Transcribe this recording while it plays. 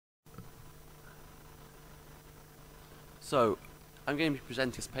So, I'm going to be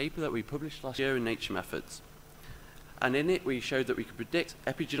presenting this paper that we published last year in Nature Methods. And in it, we showed that we could predict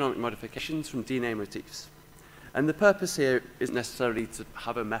epigenomic modifications from DNA motifs. And the purpose here isn't necessarily to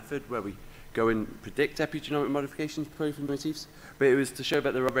have a method where we go and predict epigenomic modifications from motifs, but it was to show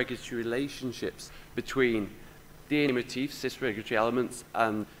that there are regulatory relationships between DNA motifs, cis regulatory elements,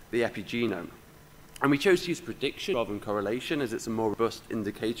 and the epigenome. And we chose to use prediction rather than correlation, as it's a more robust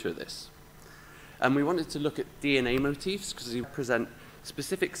indicator of this. And we wanted to look at DNA motifs because they present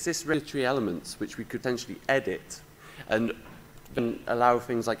specific cis regulatory elements which we could potentially edit and then allow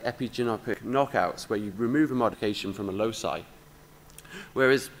things like epigenomic knockouts, where you remove a modification from a loci.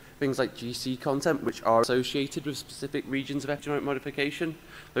 Whereas things like GC content, which are associated with specific regions of epigenomic modification,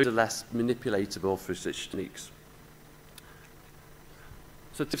 those are less manipulatable through such techniques.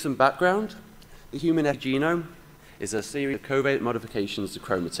 So to give some background, the human epigenome is a series of covalent modifications to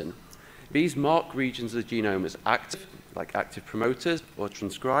chromatin. These mark regions of the genome as active, like active promoters, or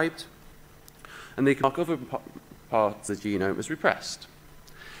transcribed, and they can mark other parts of the genome as repressed.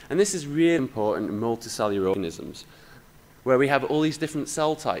 And this is really important in multicellular organisms, where we have all these different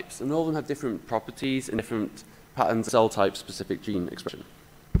cell types, and all of them have different properties and different patterns of cell type-specific gene expression.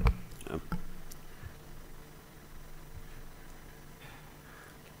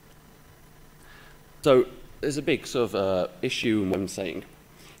 So there's a big sort of issue in what I'm saying,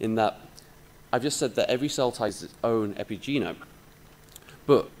 in that I've just said that every cell type has its own epigenome,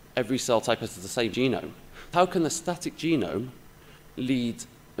 but every cell type has the same genome. How can a static genome lead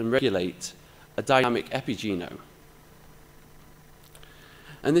and regulate a dynamic epigenome?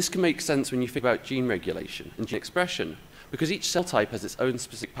 And this can make sense when you think about gene regulation and gene expression, because each cell type has its own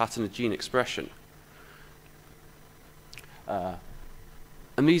specific pattern of gene expression. And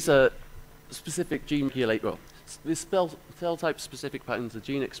these are specific gene regulate, well, these cell type specific patterns of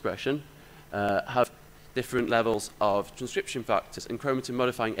gene expression have different levels of transcription factors and chromatin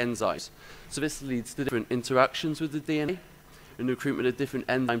modifying enzymes. So this leads to different interactions with the DNA and recruitment of different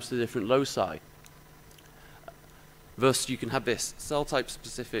enzymes to different loci. Thus, you can have this cell type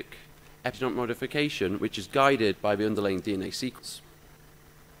specific epigenomic modification which is guided by the underlying DNA sequence.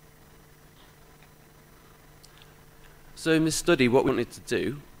 So in this study, what we wanted to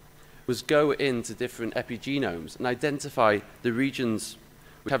do was go into different epigenomes and identify the regions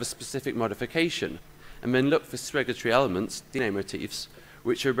which have a specific modification, and then look for regulatory elements, DNA motifs,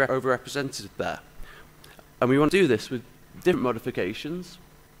 which are overrepresented there. And we want to do this with different modifications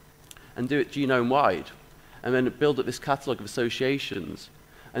and do it genome-wide, and then build up this catalogue of associations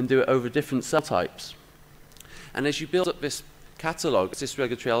and do it over different cell types. And as you build up this catalogue of cis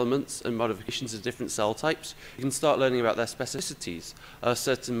regulatory elements and modifications of different cell types, you can start learning about their specificities. Are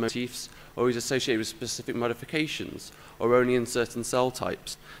certain motifs always associated with specific modifications, or only in certain cell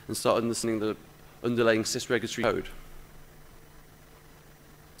types, and start understanding the underlying cis regulatory code.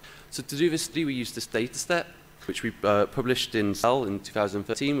 So to do this study, we used this data set, which we published in Cell in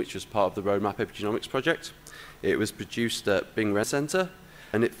 2013, which was part of the Roadmap Epigenomics project. It was produced at Bing Red Center,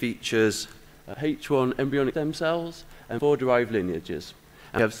 and it features H1 embryonic stem cells and 4 derived lineages.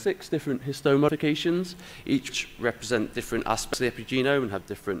 And we have 6 different histone modifications, each represent different aspects of the epigenome and have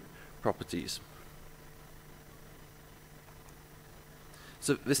different properties.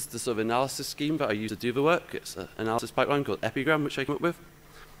 So this is the sort of analysis scheme that I use to do the work. It's an analysis pipeline called Epigram, which I came up with.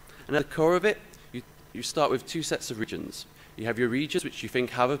 And at the core of it, you start with 2 sets of regions. You have your regions which you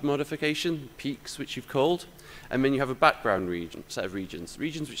think have a modification, peaks which you've called, and then you have a background region, set of regions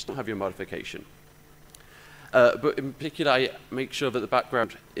which don't have your modification. But in particular, I make sure that the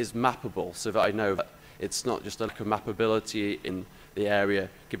background is mappable so that I know that it's not just a lack of mappability in the area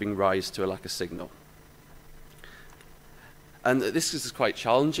giving rise to a lack of signal. And this is quite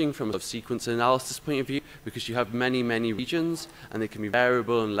challenging from a sequence analysis point of view, because you have many, many regions, and they can be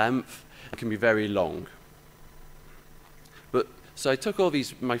variable in length, and can be very long. So I took all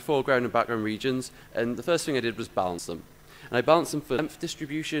these, my foreground and background regions, and the first thing I did was balance them. And I balanced them for length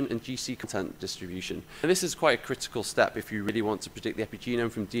distribution and GC content distribution. And this is quite a critical step if you really want to predict the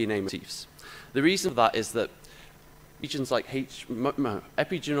epigenome from DNA motifs. The reason for that is that regions like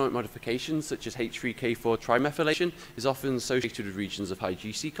epigenomic modifications, such as H3K4 trimethylation, is often associated with regions of high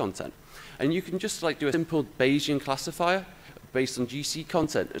GC content. And you can just do a simple Bayesian classifier based on GC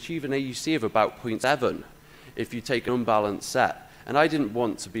content, achieve an AUC of about 0.7 if you take an unbalanced set. And I didn't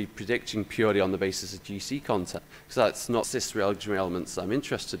want to be predicting purely on the basis of GC content, because that's not cis regulatory elements I'm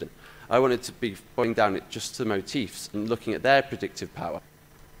interested in. I wanted to be boiling down it just to motifs and looking at their predictive power.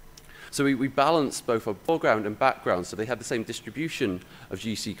 So we balanced both our foreground and background so they had the same distribution of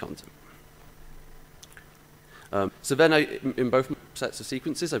GC content. So then in both sets of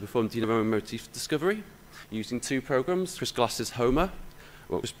sequences, I performed de novo motif discovery. using two programs, Chris Glass's Homer,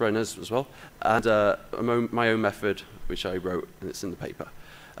 well, Chris Brenner's as well, and my own method, which I wrote, and it's in the paper.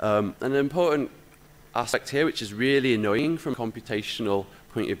 An important aspect here, which is really annoying from a computational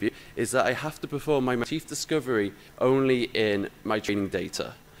point of view, is that I have to perform my motif discovery only in my training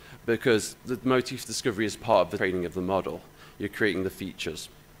data, because the motif discovery is part of the training of the model. You're creating the features,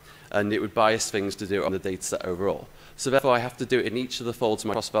 and it would bias things to do it on the data set overall. So therefore, I have to do it in each of the folds of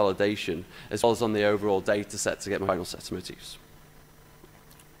my cross-validation, as well as on the overall data set to get my final set of motifs.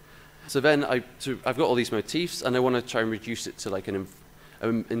 So then I've got all these motifs, and I want to try and reduce it to like an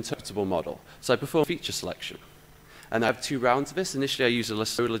interpretable model. So I perform feature selection. And I have two rounds of this. Initially, I use a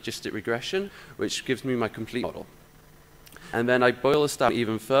logistic regression, which gives me my complete model. And then I boil this down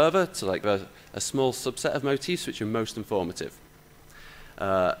even further to like a small subset of motifs, which are most informative.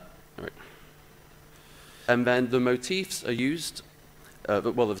 Right. And then the motifs are used,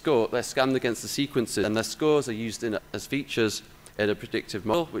 they're scanned against the sequences, and their scores are used as features in a predictive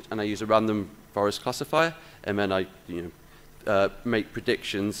model, and I use a random forest classifier, and then I make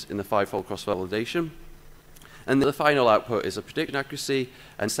predictions in the five-fold cross-validation. And the final output is a prediction accuracy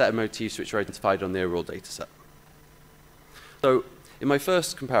and a set of motifs which are identified on the overall data set. So in my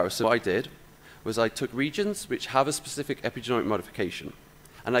first comparison, what I did was I took regions which have a specific epigenomic modification,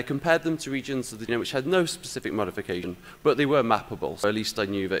 and I compared them to regions of the genome which had no specific modification, but they were mappable, so at least I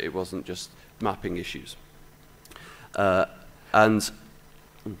knew that it wasn't just mapping issues. So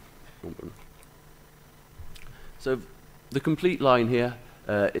the complete line here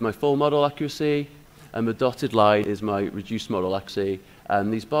is my full model accuracy, and the dotted line is my reduced model accuracy.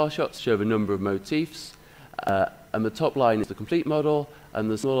 And these bar charts show the number of motifs, and the top line is the complete model,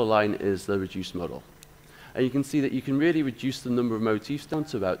 and the smaller line is the reduced model. And you can see that you can really reduce the number of motifs down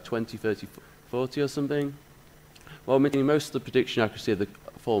to about 20, 30, 40 or something, while maintaining most of the prediction accuracy of the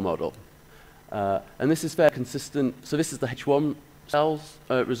full model. And this is fairly consistent. So this is the H1 cells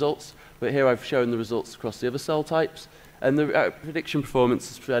results, but here I've shown the results across the other cell types. And the prediction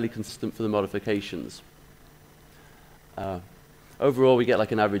performance is fairly consistent for the modifications. Overall, we get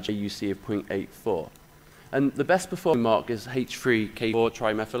like an average AUC of 0.84. And the best performing mark is H3K4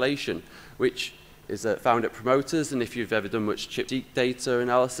 trimethylation, which is found at promoters. And if you've ever done much chip-seq data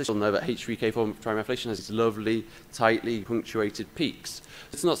analysis, you'll know that H3K4 trimethylation has these lovely, tightly punctuated peaks.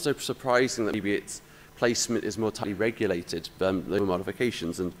 It's not so surprising that maybe its placement is more tightly regulated than the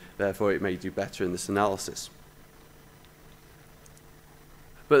modifications, and therefore it may do better in this analysis.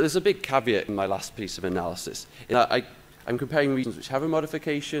 But there's a big caveat in my last piece of analysis. I'm comparing regions which have a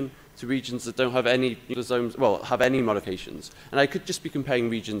modification to regions that don't have any nucleosomes, well, have any modifications. And I could just be comparing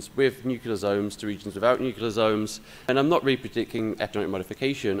regions with nucleosomes to regions without nucleosomes. And I'm not really predicting epigenomic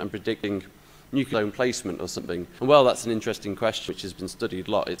modification, I'm predicting nucleosome placement or something. And well, that's an interesting question which has been studied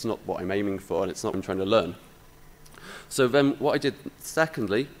a lot. It's not what I'm aiming for, and it's not what I'm trying to learn. So then what I did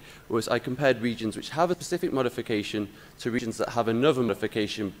secondly was I compared regions which have a specific modification to regions that have another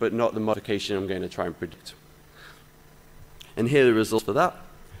modification, but not the modification I'm going to try and predict. And here are the results for that.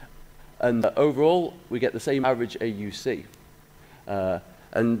 And overall, we get the same average AUC.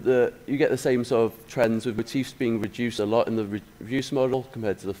 You get the same sort of trends with motifs being reduced a lot in the reduced model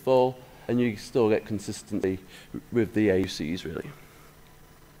compared to the full, and you still get consistency with the AUCs, really.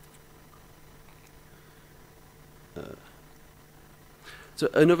 So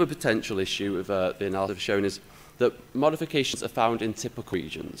another potential issue with the analysis I've shown is that modifications are found in typical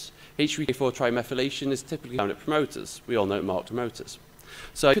regions. H3K4 trimethylation is typically found at promoters. We all know marked promoters.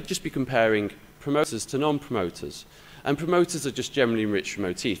 So I could just be comparing promoters to non-promoters. And promoters are just generally enriched for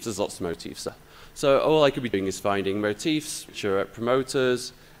motifs. There's lots of motifs there. So all I could be doing is finding motifs which are at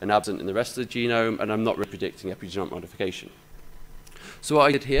promoters and absent in the rest of the genome, and I'm not really predicting epigenomic modification. So what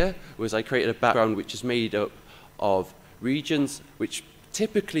I did here was I created a background which is made up of regions which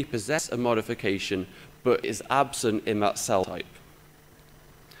typically possess a modification but is absent in that cell type.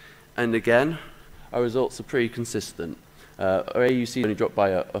 And again, our results are pretty consistent. Our AUC only dropped by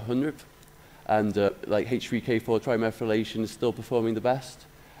a 100th, and like H3K4 trimethylation is still performing the best,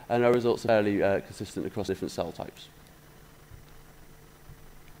 and our results are fairly consistent across different cell types.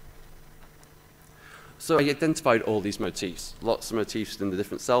 So I identified all these motifs, lots of motifs in the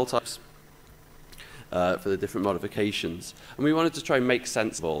different cell types for the different modifications. And we wanted to try and make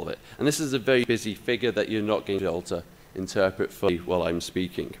sense of all of it. And this is a very busy figure that you're not going to be able to interpret fully while I'm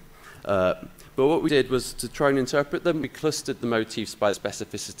speaking. But what we did was to try and interpret them, we clustered the motifs by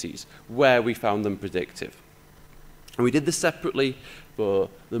specificities, where we found them predictive. And we did this separately for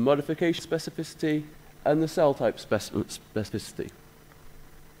the modification specificity and the cell type specificity.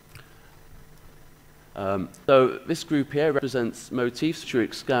 So this group here represents motifs which are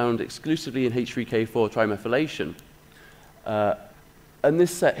found exclusively in H3K4 trimethylation. And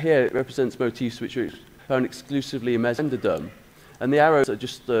this set here represents motifs which are found exclusively in mesendoderm. And the arrows are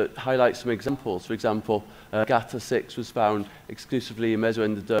just to highlight some examples. For example, GATA6 was found exclusively in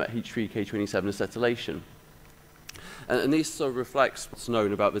mesendoderm at H3K27 acetylation. And these sort of reflects what's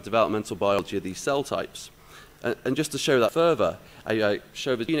known about the developmental biology of these cell types. And just to show that further, I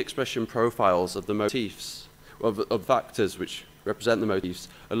show the gene expression profiles of the motifs, of factors which represent the motifs,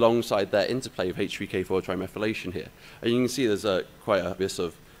 alongside their interplay of H3K4 trimethylation here. And you can see there's quite a bit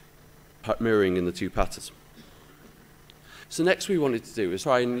of mirroring in the two patterns. So next we wanted to do is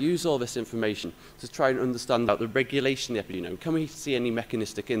try and use all this information to try and understand about the regulation of the epigenome. Can we see any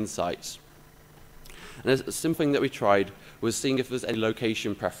mechanistic insights? And a simple thing that we tried was seeing if there's any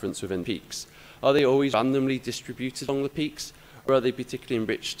location preference within peaks. Are they always randomly distributed along the peaks, or are they particularly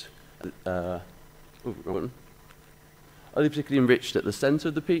enriched? Are they particularly enriched at the center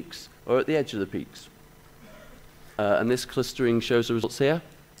of the peaks or at the edge of the peaks? And this clustering shows the results here.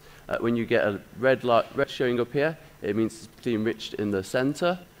 When you get a red showing up here, it means it's particularly enriched in the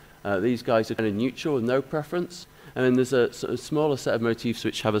center. These guys are kind of neutral with no preference. And then there's a sort of smaller set of motifs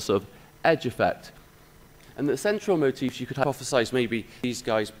which have a sort of edge effect. And the central motifs, you could hypothesize maybe these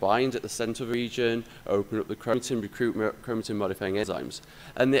guys bind at the center of the region, open up the chromatin, recruit chromatin modifying enzymes.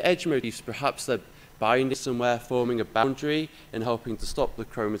 And the edge motifs, perhaps they're binding somewhere, forming a boundary, and helping to stop the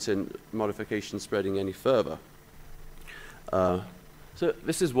chromatin modification spreading any further. So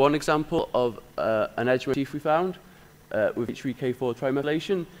this is one example of an edge motif we found with H3K4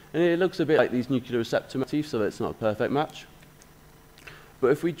 trimethylation. And it looks a bit like these nuclear receptor motifs, so it's not a perfect match. But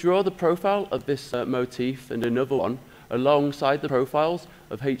if we draw the profile of this motif and another one alongside the profiles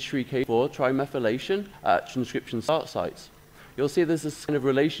of H3K4 trimethylation at transcription start sites, you'll see there's this kind of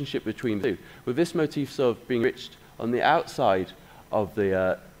relationship between the two, with this motif sort of being enriched on the outside of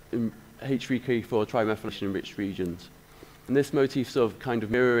the H3K4 trimethylation enriched regions. And this motif sort of kind of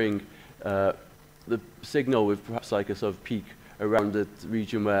mirroring the signal with perhaps like a sort of peak around the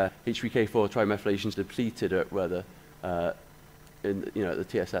region where H3K4 trimethylation is depleted at where the at the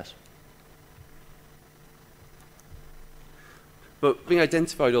TSS. But having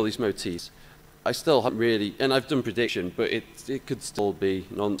identified all these motifs, I still haven't really, and I've done prediction, but it could still be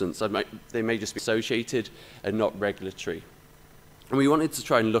nonsense. They may just be associated and not regulatory. And we wanted to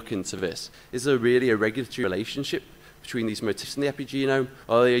try and look into this. Is there really a regulatory relationship between these motifs and the epigenome,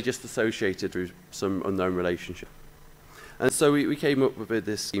 or are they just associated through some unknown relationship? And so we came up with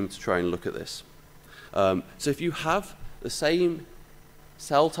this scheme to try and look at this. So if you have the same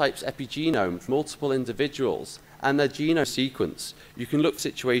cell type's epigenome for multiple individuals and their genome sequence, you can look at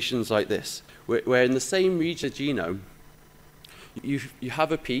situations like this, where in the same region of the genome, you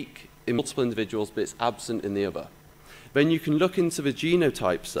have a peak in multiple individuals, but it's absent in the other. Then you can look into the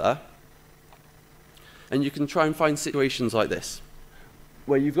genotypes there, and you can try and find situations like this,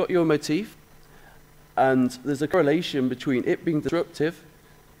 where you've got your motif, and there's a correlation between it being disruptive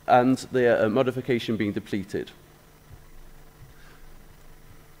and the modification being depleted.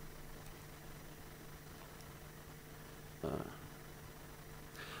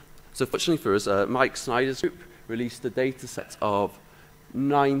 So fortunately for us, Mike Snyder's group released a data set of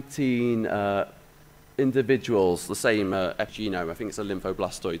 19 individuals, the same epigenome. I think it's a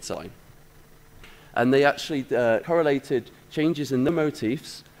lymphoblastoid cell line. And they actually correlated changes in the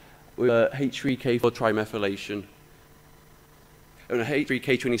motifs with H3K4 trimethylation and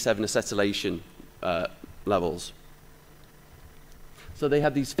H3K27 acetylation levels. So they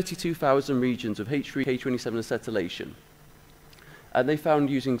had these 32,000 regions of H3K27 acetylation. And they found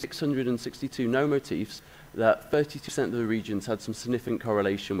using 662 no motifs that 32% of the regions had some significant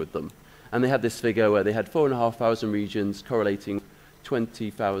correlation with them. And they had this figure where they had 4,500 regions correlating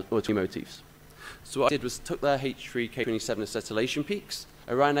 20,000 or 2 motifs. So what I did was took their H3K27 acetylation peaks,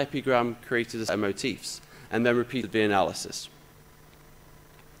 I ran an epigram, created a set of motifs, and then repeated the analysis.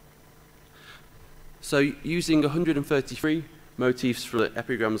 So using 133 motifs for the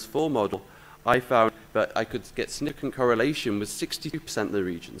epigram's full model, I found that I could get significant correlation with 62% of the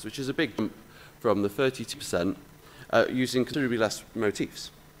regions, which is a big jump from the 32% using considerably less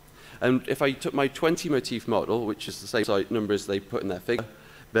motifs. And if I took my 20 motif model, which is the same number as they put in their figure,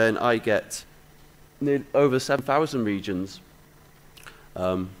 then I get over 7,000 regions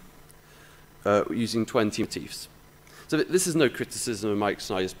using 20 motifs. So this is no criticism of Mike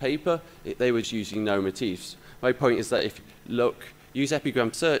Snyder's paper. They were using no motifs. My point is that if you use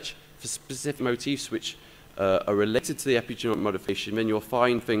epigram search for specific motifs which are related to the epigenomic modification, then you'll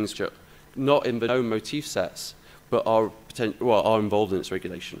find things which are not in the known motif sets, but are involved in its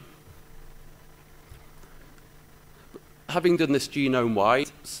regulation. having done this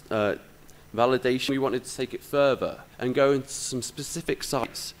genome-wide validation, we wanted to take it further and go into some specific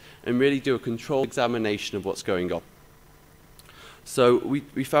sites and really do a controlled examination of what's going on. So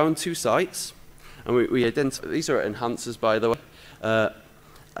we found 2 sites, and we identified, these are enhancers by the way,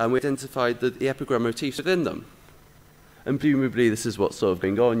 and we identified the epigram motifs within them. And presumably this is what's sort of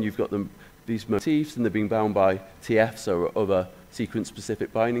going on. You've got these motifs, and they're being bound by TFs or other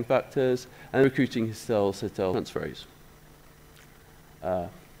sequence-specific binding factors, and recruiting histone-citol transferase.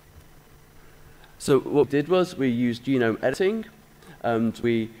 So what we did was we used genome editing, and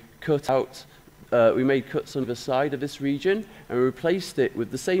we made cuts on the side of this region, and we replaced it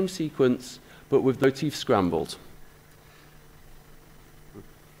with the same sequence, but with motifs scrambled.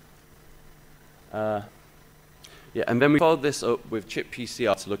 Yeah, and then we followed this up with chip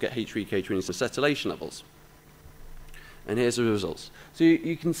PCR to look at H3K20 acetylation levels. And here's the results. So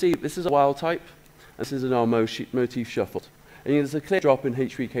you can see this is a wild type, and this is an motif shuffled. And there's a clear drop in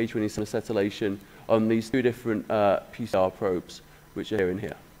H3K20 acetylation on these 2 different PCR probes, which are here and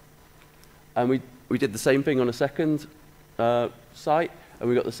here. And we did the same thing on a second site, and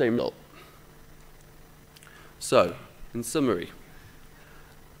we got the same result. So, in summary,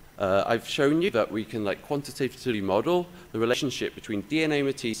 I've shown you that we can quantitatively model the relationship between DNA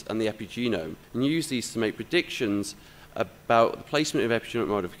motifs and the epigenome, and use these to make predictions about the placement of epigenomic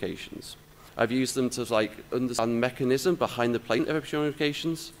modifications. I've used them to understand the mechanism behind the placement of epigenomic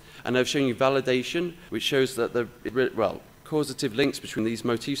modifications, and I've shown you validation, which shows that the causative links between these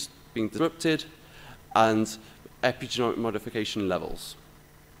motifs being disrupted and epigenomic modification levels.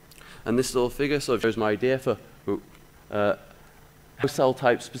 And this little figure sort of shows my idea for how cell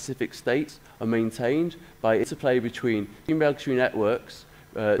type specific states are maintained by interplay between gene regulatory networks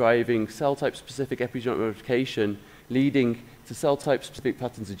driving cell type specific epigenomic modification, leading to cell type specific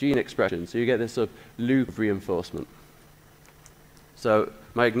patterns of gene expression. So you get this sort of loop of reinforcement. So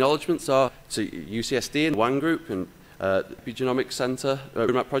my acknowledgements are to UCSD and Wang Group and the Epigenomics Center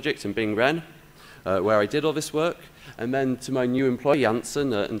Roadmap Project in Bing Ren, where I did all this work, and then to my new employee,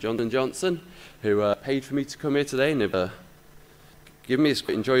 Janssen and Johnson & Johnson, who paid for me to come here today and have given me this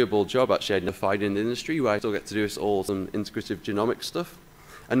enjoyable job actually identified in the industry, where I still get to do all some integrative genomics stuff.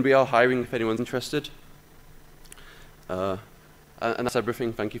 And we are hiring if anyone's interested. And that's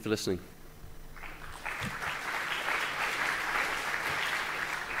everything. Thank you for listening.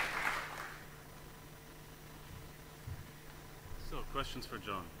 So, questions for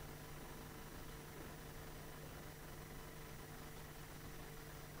John?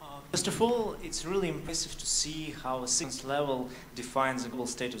 First of all, it's really impressive to see how a sequence level defines the global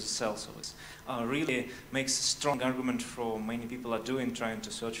state of the cell. So it really makes a strong argument for many people are doing, trying to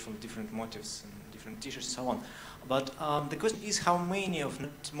search for different motifs and different tissues and so on. But the question is how many of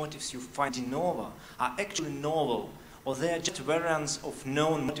motifs you find de novo are actually novel, or they are just variants of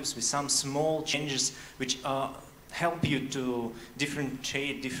known motifs with some small changes which help you to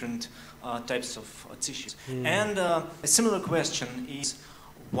differentiate different types of tissues. And a similar question is,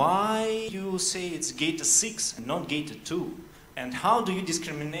 why you say it's gated 6 and not gated 2? And how do you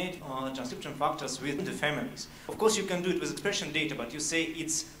discriminate transcription factors within the families? Of course, you can do it with expression data, but you say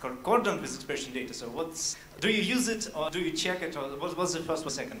it's concordant with expression data. So do you use it, or do you check it, or what's the first or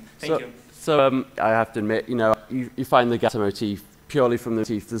second? Thank you. So I have to admit, you find the gatter motif purely from the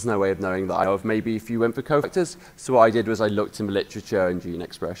motif. There's no way of knowing that I know of. Maybe if you went for cofactors. So what I did was I looked in the literature and gene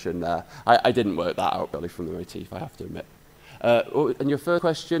expression there. I didn't work that out purely from the motif, I have to admit. And your first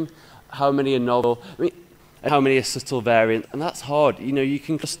question, how many are novel? How many are subtle variant? And that's hard. You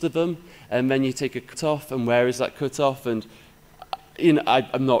can cluster them, and then you take a cutoff, and where is that cutoff? And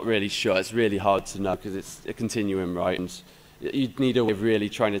I'm not really sure. It's really hard to know because it's a continuum, right? And you'd need a way of really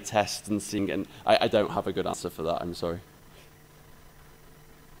trying to test and seeing. And I don't have a good answer for that. I'm sorry.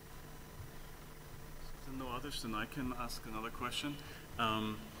 If no others, then I can ask another question.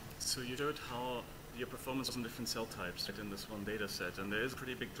 So you showed how your performance on different cell types in this one data set, and there is a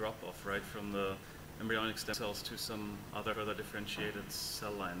pretty big drop-off, right, from the embryonic stem cells to some other further differentiated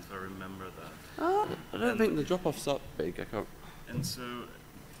cell lines, if I remember that. I don't think the drop-off's that big. I can't. And so,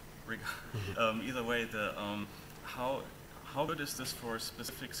 either way, how good is this for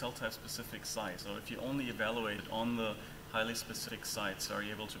specific cell type specific sites? So if you only evaluate it on the highly specific sites, are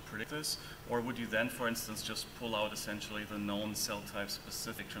you able to predict this? Or would you then, for instance, just pull out essentially the known cell type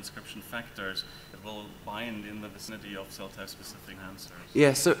specific transcription factors that will bind in the vicinity of cell type specific enhancers?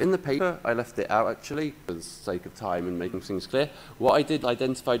 Yeah, so in the paper, I left it out actually, for the sake of time and making things clear. What I did, I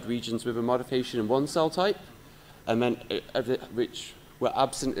identified regions with a modification in one cell type, and then which were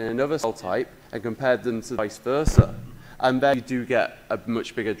absent in another cell type, and compared them to vice versa. And then you do get a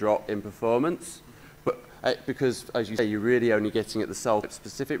much bigger drop in performance. because, as you say, you're really only getting at the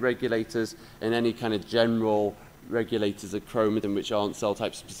cell-type-specific regulators, and any kind of general regulators of chromatin which aren't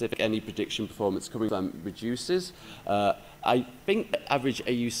cell-type specific, any prediction performance coming from them reduces. I think the average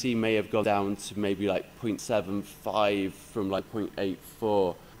AUC may have gone down to maybe like 0.75 from like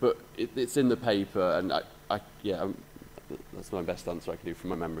 0.84, but it's in the paper, and that's my best answer I can do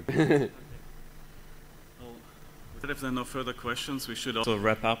from my memory. Well, if there are no further questions, we should also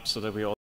wrap up so that we all